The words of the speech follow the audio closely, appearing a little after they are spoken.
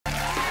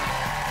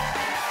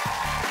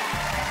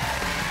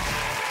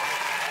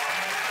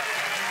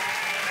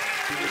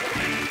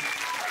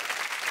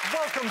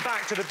Welcome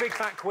back to the Big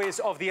Fat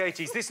Quiz of the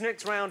 80s. This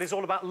next round is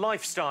all about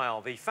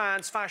lifestyle, the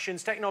fads,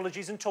 fashions,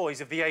 technologies and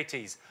toys of the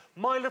 80s.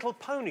 My Little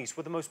Ponies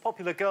were the most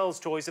popular girls'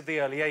 toys of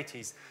the early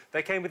 80s.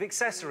 They came with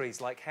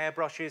accessories like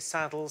hairbrushes,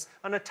 saddles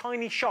and a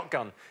tiny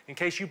shotgun in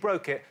case you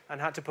broke it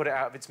and had to put it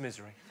out of its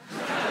misery.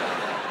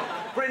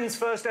 Britain's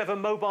first ever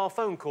mobile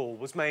phone call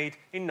was made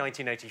in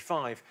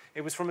 1985.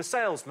 It was from a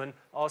salesman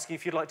asking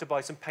if you'd like to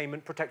buy some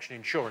payment protection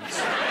insurance.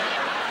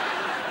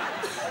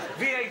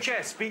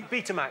 VHS beat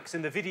Betamax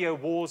in the video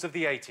wars of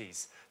the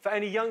 80s. For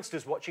any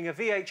youngsters watching, a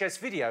VHS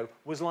video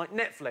was like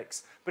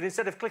Netflix, but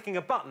instead of clicking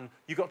a button,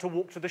 you got to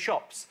walk to the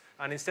shops.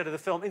 And instead of the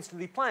film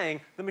instantly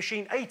playing, the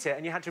machine ate it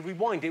and you had to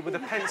rewind it with a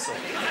pencil.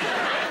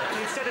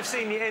 And instead of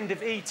seeing the end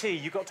of E.T.,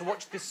 you got to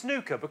watch the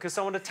snooker because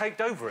someone had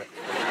taped over it.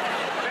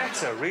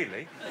 Better,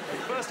 really.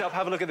 First up,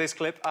 have a look at this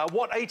clip.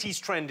 What 80s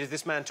trend is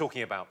this man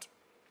talking about?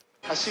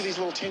 I see these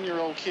little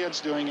 10-year-old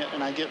kids doing it,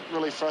 and I get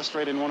really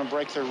frustrated and want to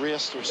break their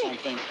wrist or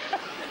something.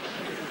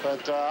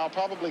 But I'll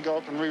probably go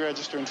up and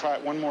re-register and try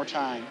it one more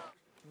time.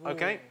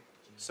 OK,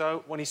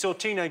 so when he saw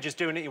teenagers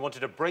doing it, he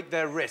wanted to break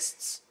their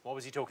wrists. What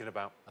was he talking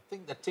about? I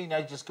think the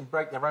teenagers can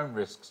break their own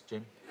wrists,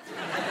 Jim.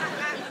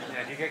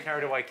 Yeah, you get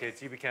carried away,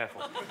 kids. You be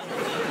careful.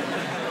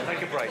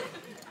 Take a break.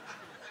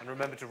 And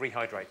remember to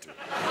rehydrate.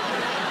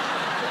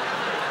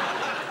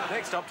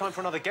 Next up, time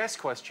for another guess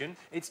question.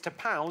 It's to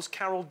Pow's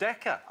Carol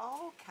Decker.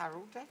 Oh,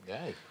 Carol Decker.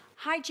 Yay.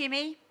 Hi,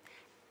 Jimmy.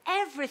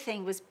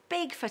 Everything was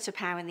big for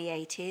Toyah in the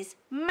 80s.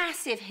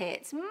 Massive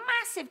hits,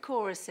 massive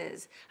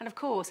choruses, and, of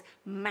course,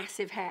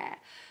 massive hair.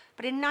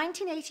 But in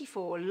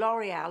 1984,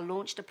 L'Oreal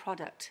launched a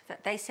product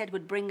that they said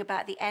would bring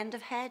about the end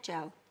of hair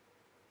gel.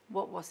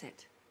 What was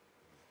it?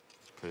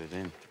 Put it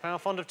in. Toyah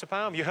fond of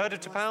Toyah? Have you heard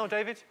of Toyah,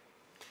 David?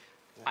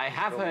 I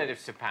have heard of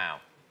Toyah,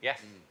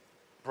 yes.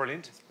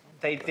 Brilliant.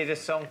 They did a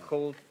song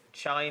called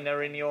China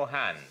in Your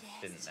Hand,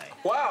 didn't they?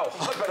 Wow,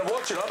 I better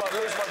watch it. I might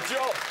lose my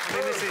job. I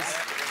mean, this is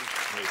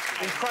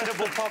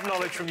incredible pop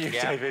knowledge from you,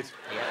 David.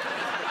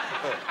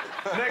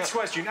 Yeah. Next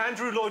question.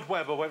 Andrew Lloyd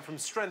Webber went from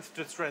strength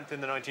to strength in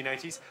the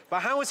 1980s,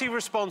 but how was he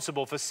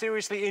responsible for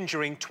seriously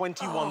injuring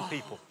 21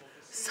 people?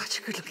 Such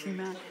a good-looking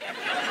man.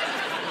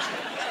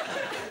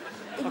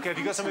 OK, have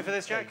you got something for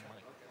this, Jack?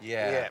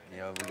 Yeah,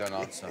 we've got an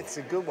answer. It's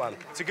a good one.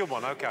 It's a good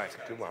one, OK. It's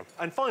a good one.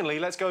 And finally,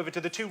 let's go over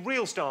to the two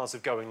real stars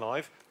of Going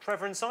Live,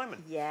 Trevor and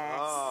Simon.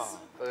 Yes.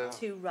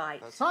 Too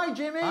right. Hi,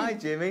 Jimmy. Hi,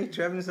 Jimmy.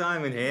 Trevor and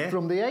Simon here.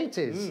 From the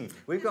 80s.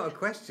 We've got a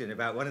question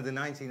about one of the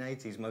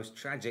 1980s most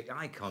tragic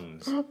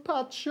icons.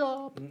 Pat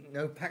Sharp.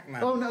 No,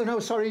 Pac-Man. Oh, no,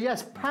 sorry,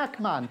 yes,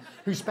 Pac-Man,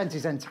 who spent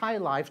his entire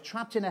life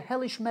trapped in a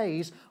hellish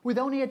maze with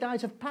only a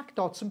diet of Pac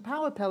dots and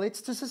power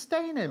pellets to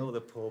sustain him. Oh,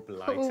 the poor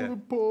blighter. Oh, the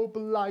poor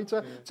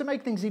blighter. To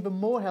make things even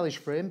more hellish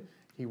for him,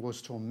 he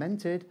was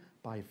tormented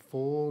by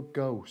 4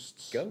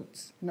 ghosts.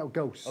 Goats? No,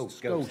 ghosts. Oh,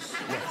 ghosts.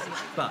 Yes.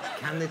 But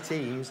can the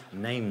teams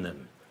name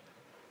them?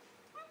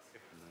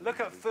 Look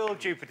at Phill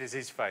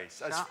Jupitus'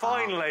 face, as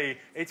finally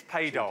it's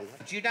paid off.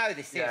 Do you know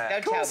this? Yeah. Don't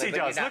Of course tell he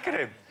them, does. Look at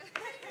him.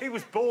 He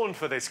was born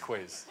for this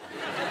quiz.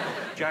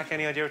 Jack,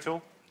 any idea at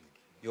all?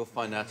 You'll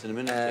find out in a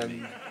minute,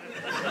 Jimmy.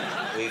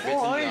 We've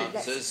written the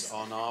answers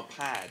on our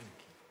pad.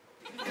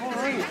 All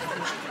right.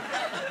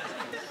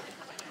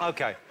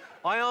 OK.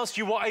 I asked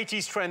you what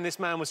 80s trend this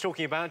man was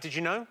talking about. Did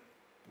you know?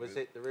 Was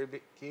it the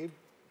Rubik Cube?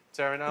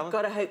 Sarah and Alan? You've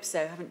got to hope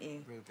so, haven't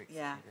you? Rubik's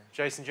yeah. Cube.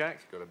 Jason, Jack?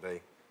 It's got to be.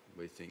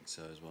 We think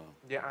so as well.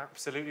 Yeah,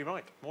 absolutely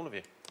right. All of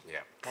you. Yeah.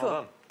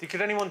 Well done.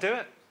 Could anyone do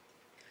it?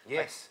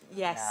 Yes.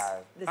 Yes.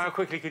 No. How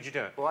quickly could you do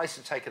it? Well, I used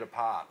to take it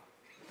apart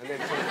and then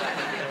put it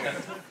back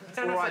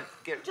together. All right,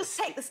 Just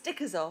take the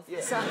stickers off.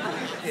 Yeah.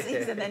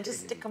 And then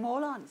just stick them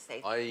all on,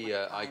 see?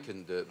 I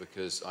couldn't do it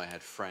because I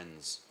had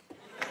friends.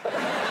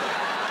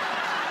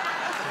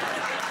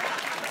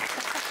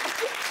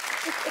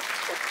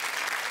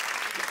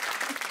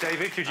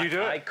 David, could you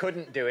do it? I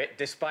couldn't do it,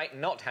 despite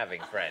not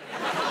having friends.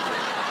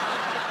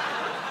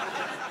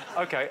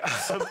 OK.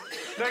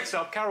 Next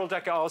up, Carol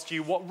Decker asked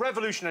you what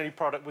revolutionary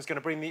product was going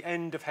to bring the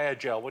end of hair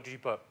gel. What did you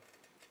put?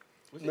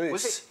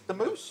 Was it the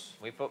mousse?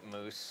 We put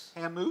mousse.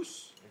 Hair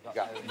mousse?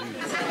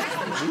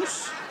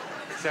 Mousse?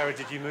 Sarah,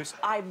 did you mousse?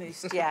 I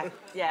moosed, yeah,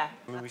 yeah.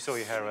 I mean, we saw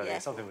your hair earlier. Yeah.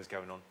 Something was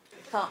going on.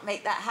 Can't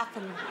make that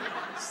happen.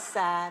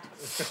 Sad.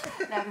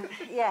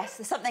 Yes,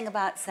 there's something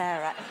about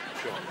Sarah.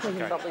 Sure.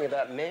 OK. Something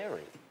about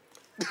Mary.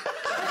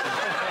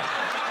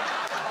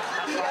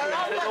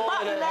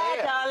 Button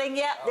there, darling.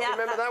 Yep, yeah.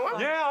 Remember that one?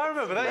 Yeah, I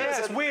remember that. Yeah,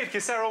 it's weird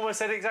because Sarah almost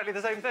said exactly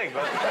the same thing,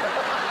 but...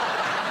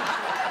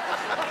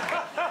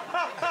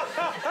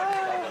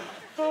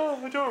 Oh,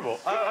 adorable.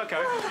 OK.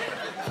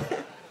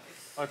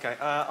 OK,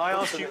 I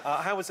asked you,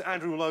 how was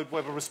Andrew Lloyd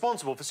Webber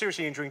responsible for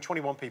seriously injuring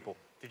 21 people?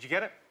 Did you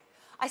get it?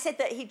 I said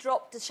that he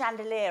dropped a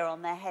chandelier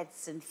on their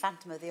heads in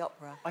Phantom of the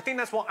Opera. I think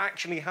that's what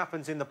actually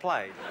happens in the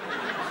play.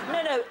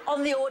 No,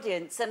 on the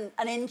audience and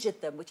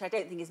injured them, which I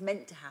don't think is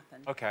meant to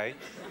happen. OK.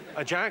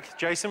 Jack,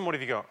 Jason, what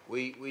have you got?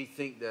 We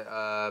think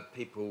that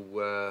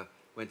people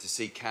went to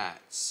see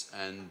Cats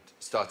and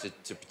started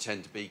to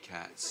pretend to be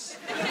cats.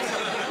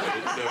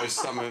 There was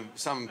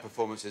some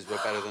performances were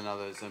better than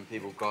others, and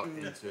people got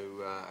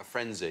into a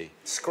frenzy.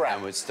 Scrap.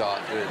 And would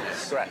start doing this.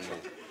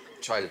 Scratching.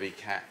 Try to be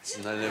cats,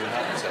 and they never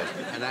help themselves.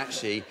 And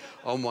actually,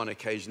 on one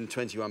occasion,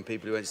 21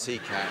 people who went to see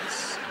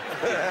cats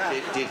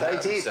did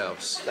hurt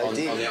themselves on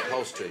the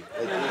upholstery.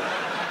 They did.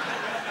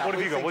 What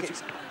have you got?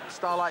 What's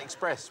Starlight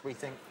Express, we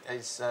think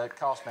his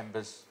cast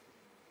members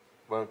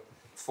were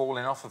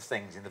falling off of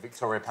things in the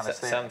Victoria Palace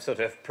Theatre. Some sort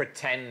of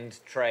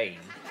pretend train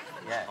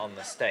Yeah. on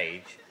the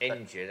stage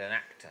injured an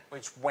actor.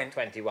 Which went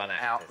 21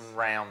 out actors. and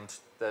round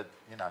the,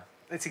 you know...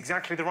 It's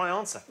exactly the right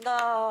answer.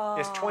 Oh,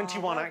 Yes,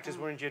 21 actors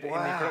were injured in the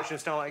production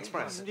of Starlight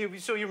Express. You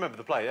remember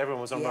the play.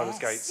 Everyone was on roller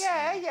skates.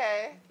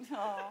 Yeah.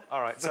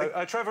 All right, so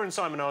Trevor and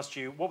Simon asked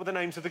you, what were the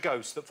names of the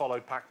ghosts that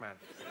followed Pac-Man?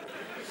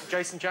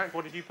 Jason, Jack,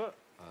 what did you put?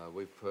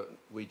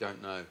 We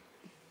don't know.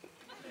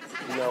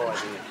 No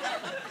idea.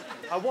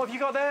 What have you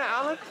got there,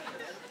 Alan?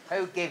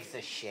 Who gives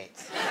a shit?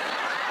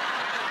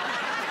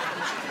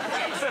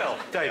 Phil,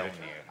 David.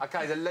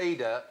 OK, the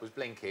leader was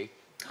Blinky,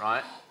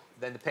 right?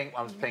 Then the pink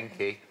one was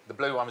Pinky, the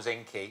blue one was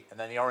Inky, and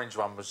then the orange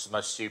one was the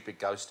most stupid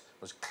ghost,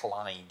 was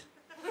Clyde.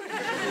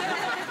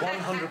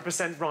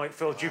 100% right,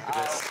 Phil,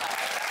 Jupitus.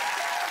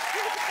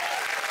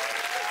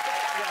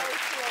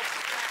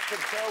 I can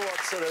tell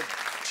what sort of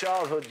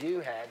childhood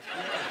you had.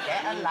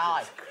 Get a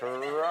life. Get a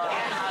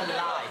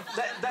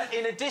life.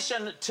 In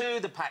addition to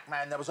the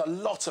Pac-Man, there was a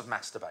lot of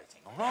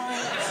masturbating, all right?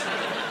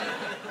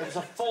 It was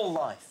a full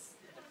life.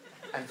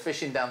 And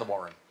fishing down the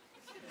Warren.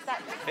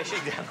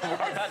 Fishing down the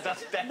water, that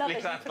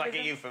definitely sounds like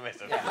a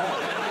euphemism.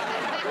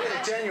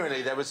 Really,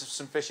 genuinely, there was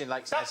some fishing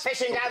lakes. Stop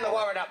fishing down the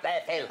Warren up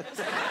there, Phil.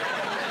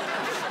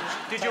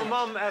 Did your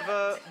mum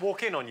ever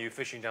walk in on you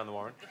fishing down the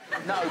Warren?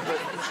 No, but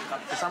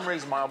for some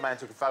reason, my old man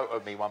took a photo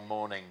of me one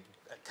morning,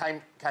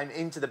 came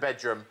into the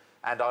bedroom,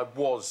 and I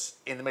was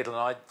in the middle,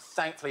 and I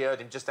thankfully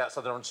heard him just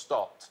outside the door and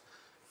stopped.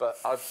 But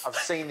I've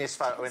seen this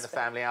photo in the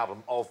family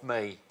album of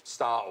me,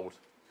 startled.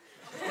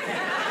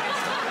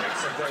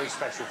 It's a very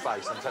special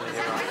face, I'm telling you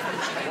right.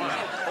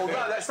 Wow.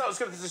 Although that's not as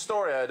good as the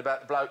story I heard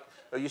about the bloke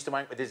who used to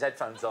wank with his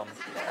headphones on,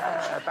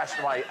 bashed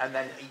away, and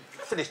then he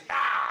finished,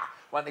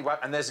 when he woke,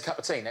 and there's a cup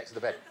of tea next to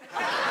the bed.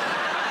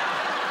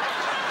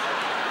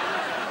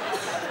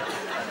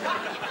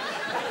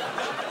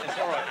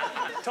 All right,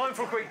 time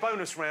for a quick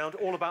bonus round,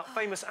 all about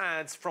famous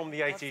ads from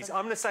the 80s.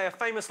 I'm going to say a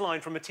famous line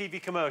from a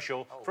TV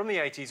commercial from the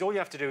 80s. All you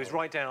have to do is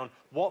write down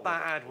what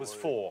that ad was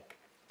for.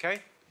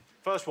 OK?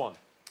 First one.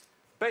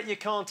 Bet you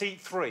can't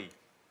eat 3.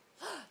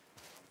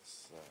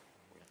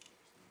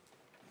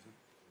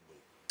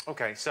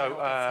 OK, so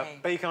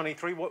bet you can't eat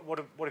 3. What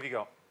have you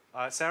got?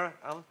 Sarah,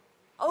 Alan?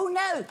 Oh,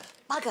 no.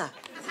 Bugger.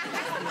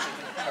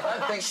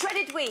 I think...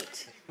 Shredded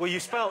wheat. Well,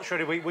 you spelt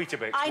shredded wheat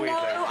Weetabix. I know.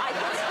 I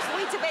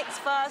put Weetabix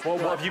first. What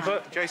have you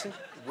put, Jason?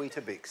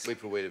 Weetabix. We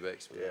put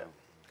Weetabix. Yeah.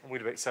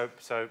 Weetabix. So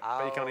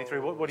bet you can't eat 3.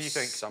 What do you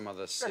think? Some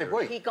other Shredded cereal.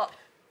 wheat. He got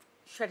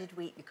shredded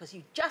wheat because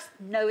you just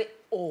know it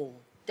all,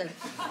 don't you?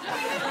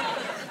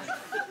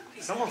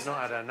 Someone's not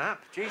had a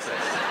nap. Jesus. See,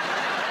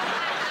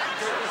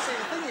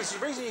 the thing is, the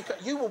reason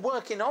you were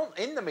working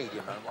in the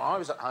media room, I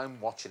was at home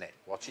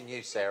watching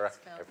you, Sarah,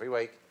 every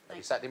week.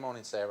 Every Saturday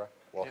morning, Sarah,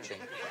 watching.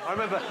 I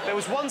remember there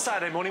was one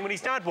Saturday morning when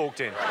his dad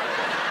walked in.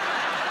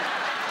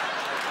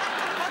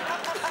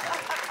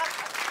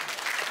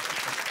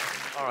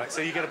 All right,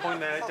 so you get a point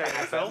there, David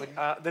and Phil.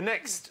 The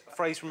next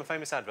phrase from a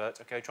famous advert,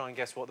 OK, try and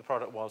guess what the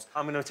product was.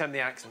 I'm going to attempt the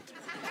accent.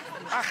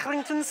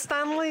 Accrington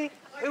Stanley?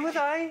 Who are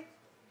they?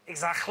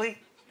 Exactly.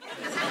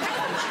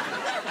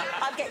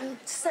 I'm getting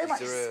so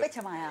much spit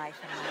in my eye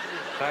for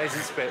that. That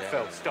isn't spit,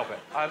 Phil. Stop it.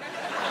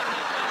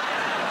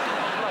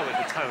 Lower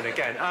the tone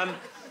again.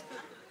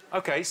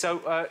 OK,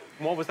 so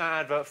what was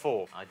that advert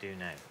for? I do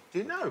know. Do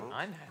you know?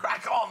 I know.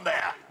 Crack on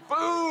there!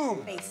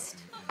 Boom! Beast.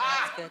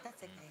 That's good.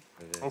 That's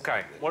okay.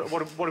 OK, what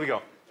have we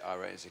got? I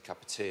reckon it's a cup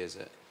of tea, is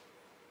it?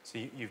 So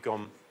you've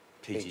gone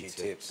PG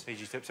tips.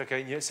 PG tips.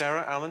 OK, yeah,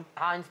 Sarah, Alan?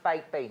 Heinz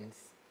baked beans.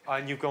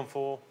 And you've gone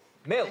for?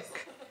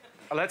 Milk.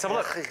 Let's have a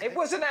look. It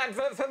was an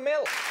advert for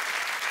milk.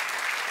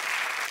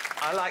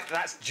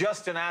 That's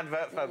just an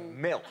advert for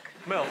milk.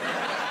 Milk.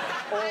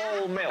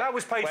 All milk. That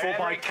was paid for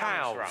by it comes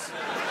cows. from.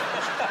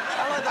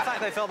 I like the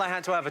fact they felt they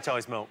had to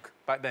advertise milk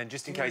back then,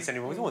 just in case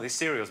anyone was, oh, this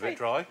cereal's a bit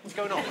dry. What's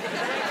going on?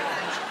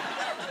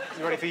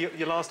 You ready for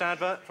your last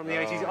advert from the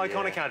 80s?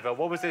 Iconic advert.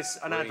 What was this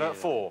an advert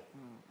for?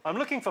 I'm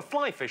looking for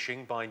fly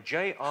fishing by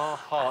J.R.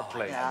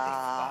 Hartley.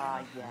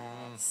 Ah,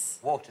 yes.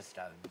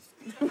 Waterstones.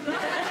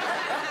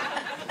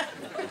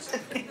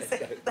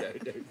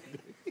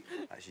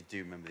 I actually do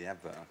remember the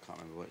advert. I can't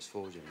remember what it's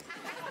for, Jimmy.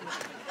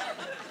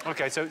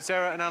 OK, so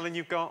Sarah and Alan,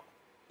 you've got?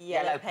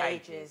 Yellow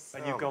pages.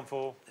 And you've gone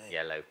for?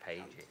 Yellow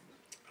pages.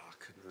 I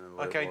couldn't remember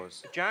what OK, it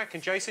was. Jack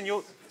and Jason,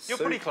 you're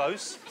pretty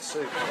close.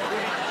 Soup.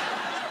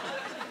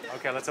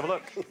 OK, let's have a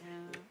look.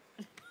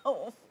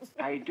 Oh.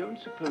 I don't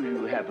suppose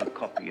you have a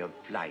copy of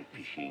Fly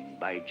Fishing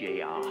by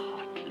J.R.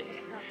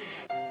 Hartley.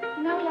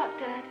 No luck,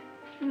 Dad.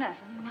 Never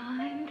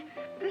mind.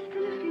 There's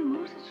still a few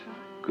more to try.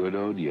 Good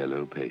old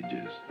Yellow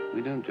Pages.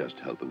 We don't just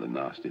help with the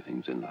nasty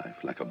things in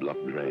life, like a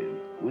blocked drain.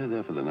 We're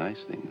there for the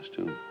nice things,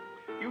 too.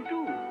 You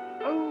do?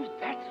 Oh,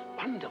 that's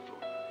wonderful.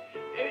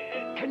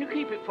 Can you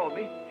keep it for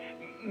me?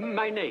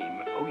 My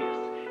name, oh yes,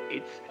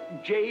 it's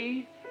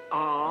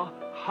J.R.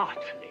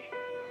 Hartley.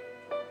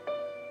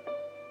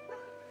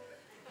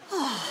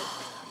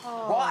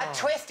 What a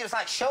twist! It was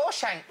like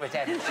Shawshank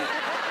Redemption. It's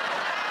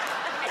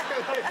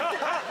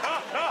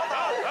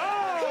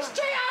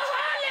J.R.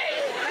 Hartley!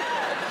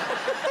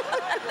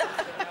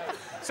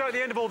 So at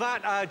the end of all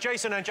that,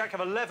 Jason and Jack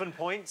have 11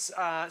 points.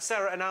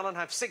 Sarah and Alan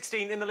have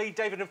 16 in the lead.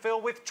 David and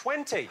Phill with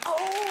 20. Oh!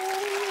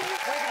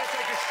 We're going to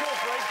take a short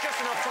break,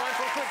 just enough time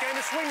for a quick game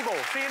of swing ball.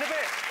 See you in a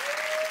bit.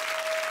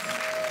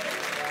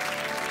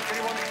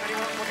 Anyone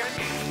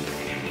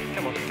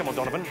again? Come on,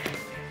 Donovan.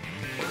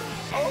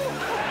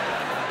 Oh!